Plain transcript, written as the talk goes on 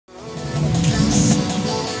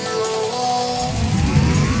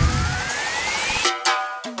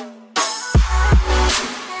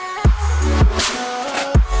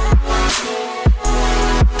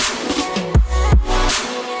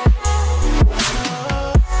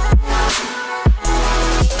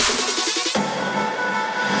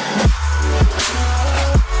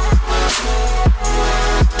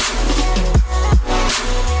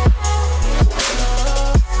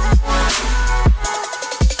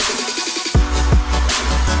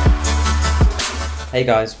Hey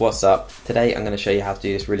guys, what's up? Today I'm going to show you how to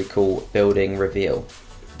do this really cool building reveal.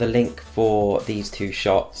 The link for these two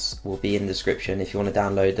shots will be in the description. If you want to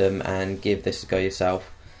download them and give this a go yourself,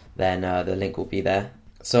 then the link will be there.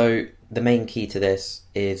 So the main key to this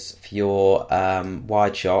is for your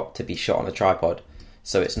wide shot to be shot on a tripod,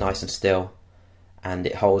 so it's nice and still and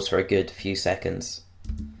it holds for a good few seconds.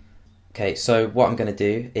 Okay, so what I'm going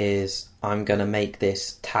to do is I'm going to make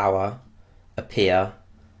this tower appear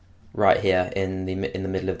right here in the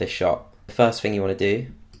middle of this shot. The first thing you want to do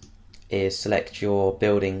is select your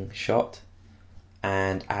building shot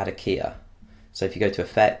and add a keyer. So if you go to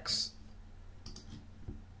Effects,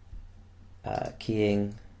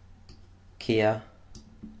 Keying, Keyer,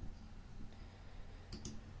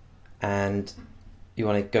 and you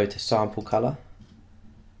want to go to Sample Color.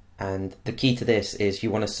 And the key to this is you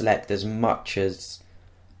want to select as much as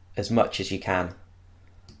you can,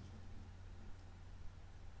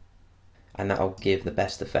 and that'll give the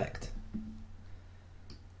best effect.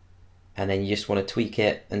 And then you just want to tweak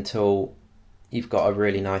it until you've got a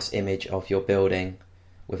really nice image of your building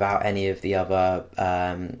without any of the other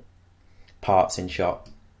parts in shot.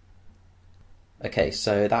 Okay,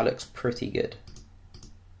 so that looks pretty good.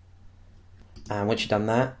 And once you've done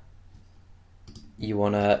that, you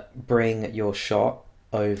want to bring your shot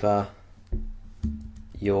over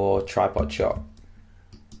your tripod shot.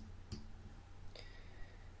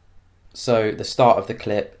 So the start of the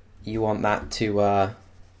clip, you want that to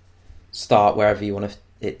start wherever you want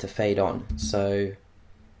it to fade on. So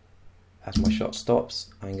as my shot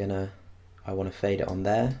stops, I want to fade it on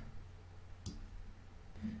there.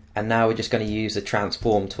 And now we're just going to use the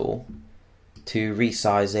transform tool to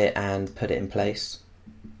resize it and put it in place.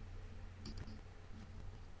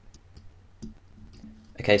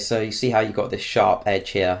 Okay, so you see how you got this sharp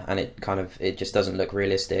edge here, and it just doesn't look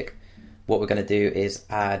realistic. What we're going to do is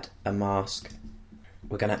add a mask.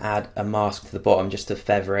 We're going to add a mask to the bottom just to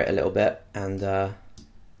feather it a little bit and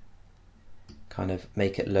kind of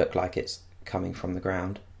make it look like it's coming from the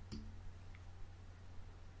ground.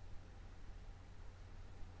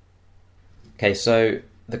 Okay, so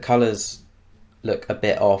the colours look a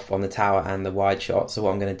bit off on the tower and the wide shot, so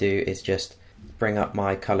what I'm going to do is just bring up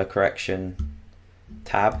my colour correction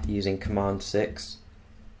tab using Command 6.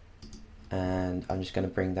 And I'm just going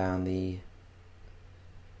to bring up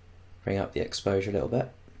the exposure a little bit.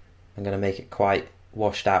 I'm going to make it quite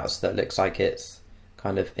washed out so that it looks like it's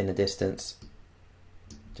kind of in the distance,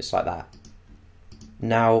 just like that.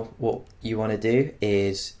 Now what you want to do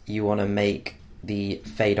is you want to make the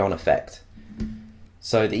fade on effect.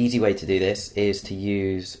 So the easy way to do this is to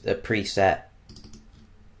use a preset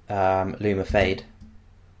Luma fade,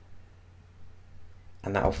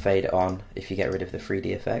 and that will fade it on if you get rid of the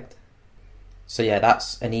 3D effect. So yeah,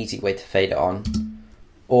 that's an easy way to fade it on.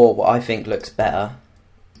 Or what I think looks better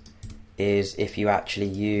is if you actually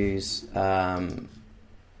use the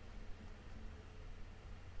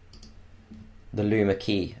Luma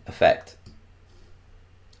key effect.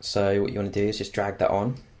 So what you want to do is just drag that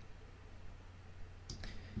on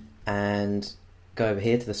and go over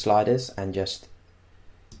here to the sliders and just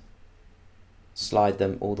slide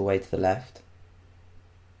them all the way to the left.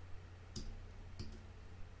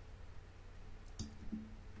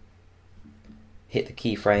 Hit the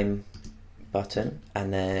keyframe button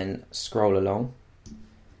and then scroll along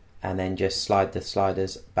and then just slide the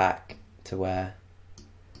sliders back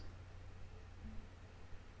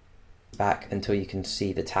until you can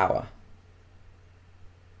see the tower.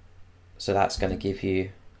 So that's going to give you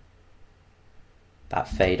that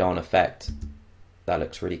fade on effect. That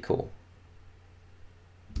looks really cool.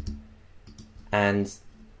 And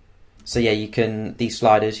so yeah, these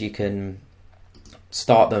sliders, you can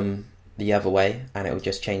start them the other way and it will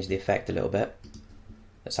just change the effect a little bit.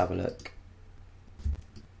 Let's have a look.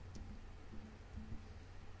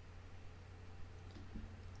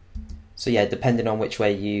 So yeah, depending on which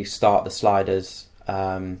way you start the sliders,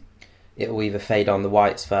 it will either fade on the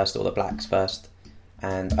whites first or the blacks first,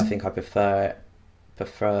 and I think I prefer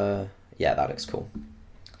yeah, that looks cool.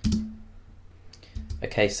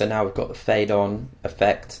 Okay, so now we've got the fade on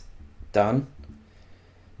effect done.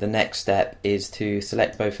 The next step is to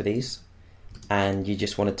select both of these and you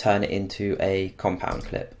just want to turn it into a compound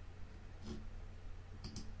clip.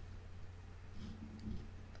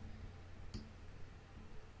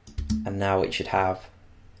 And now what you should have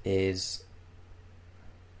is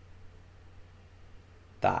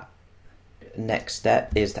that. Next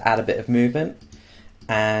step is to add a bit of movement,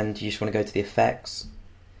 and you just want to go to the effects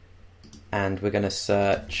and we're going to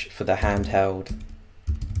search for the handheld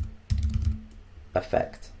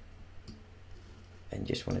effect and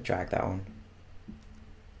just want to drag that on.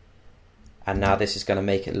 and now this is going to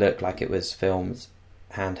make it look like it was filmed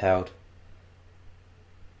handheld.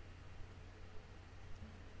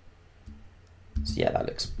 So yeah, that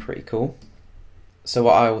looks pretty cool. So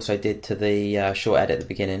what I also did to the short edit at the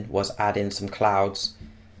beginning was add in some clouds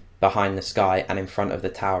behind the sky and in front of the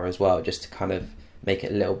tower as well, just to kind of make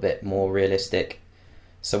it a little bit more realistic.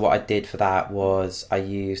 So what I did for that was I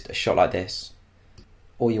used a shot like this.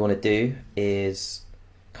 All you want to do is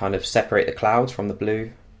kind of separate the clouds from the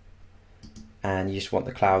blue, and you just want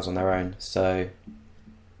the clouds on their own. So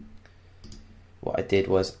what I did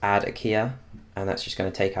was add a keyer, and that's just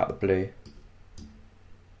going to take out the blue.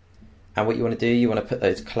 And what you want to do, you want to put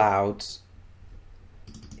those clouds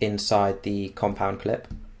inside the compound clip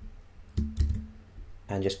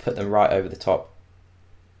and just put them right over the top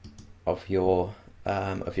of your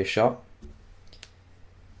shot.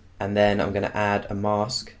 And then I'm going to add a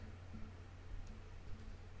mask.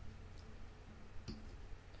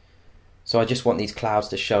 So I just want these clouds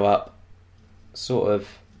to show up sort of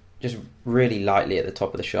just really lightly at the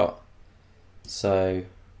top of the shot. So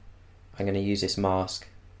I'm going to use this mask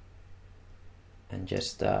and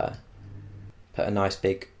just put a nice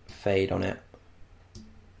big fade on it.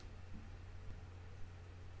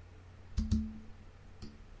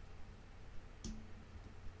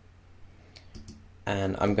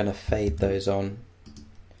 And I'm going to fade those on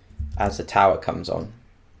as the tower comes on,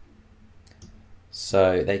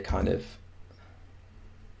 so they kind of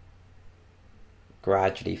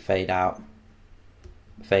gradually fade out,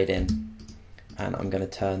 fade in, and I'm going to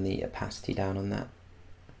turn the opacity down on that.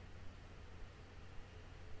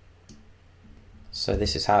 So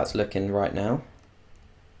this is how it's looking right now.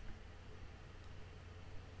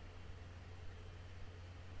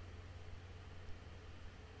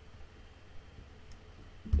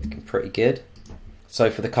 Looking pretty good. So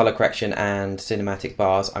for the color correction and cinematic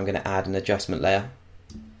bars, I'm going to add an adjustment layer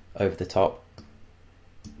over the top.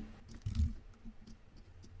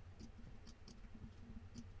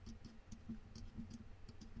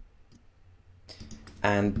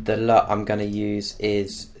 And the LUT I'm going to use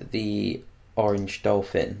is the orange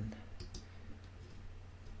dolphin.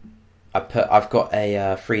 I've got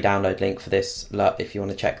a free download link for this LUT if you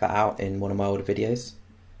want to check that out in one of my older videos.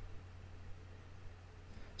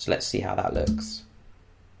 So let's see how that looks.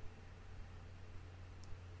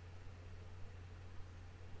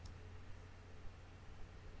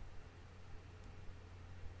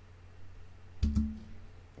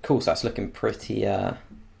 Cool, so that's looking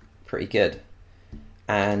pretty good.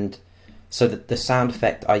 And so the sound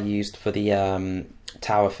effect I used for the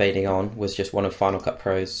tower fading on was just one of Final Cut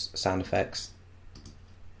Pro's sound effects,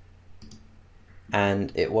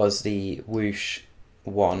 and it was the whoosh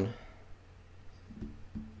 1,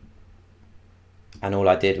 and all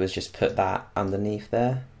I did was just put that underneath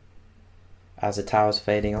there as the tower's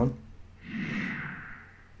fading on.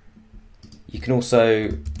 You can also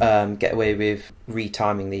get away with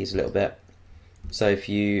retiming these a little bit. So if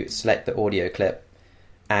you select the audio clip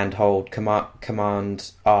and hold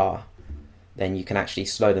Command R, then you can actually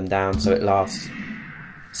slow them down so it lasts,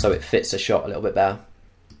 so it fits a shot a little bit better.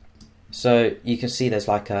 So you can see there's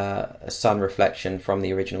like a sun reflection from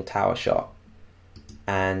the original tower shot,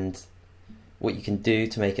 and what you can do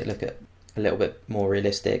to make it look a little bit more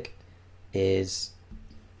realistic is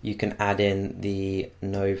you can add in the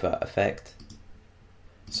Nova effect.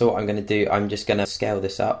 So what I'm going to do, I'm just going to scale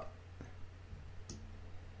this up,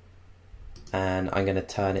 and I'm going to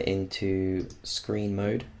turn it into screen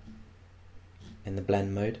mode in the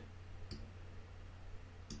blend mode.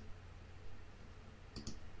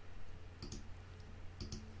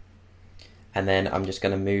 And then I'm just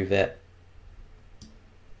going to move it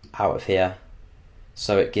out of here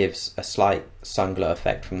so it gives a slight sun glow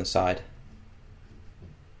effect from the side.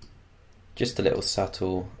 Just a little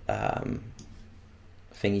subtle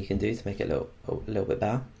thing you can do to make it a little bit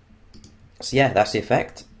better. So yeah, that's the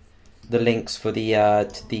effect. The links for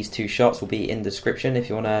the these two shots will be in the description if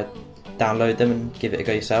you want to download them and give it a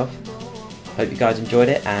go yourself. Hope you guys enjoyed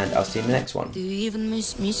it, and I'll see you in the next one. Do you even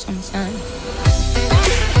miss me sometimes?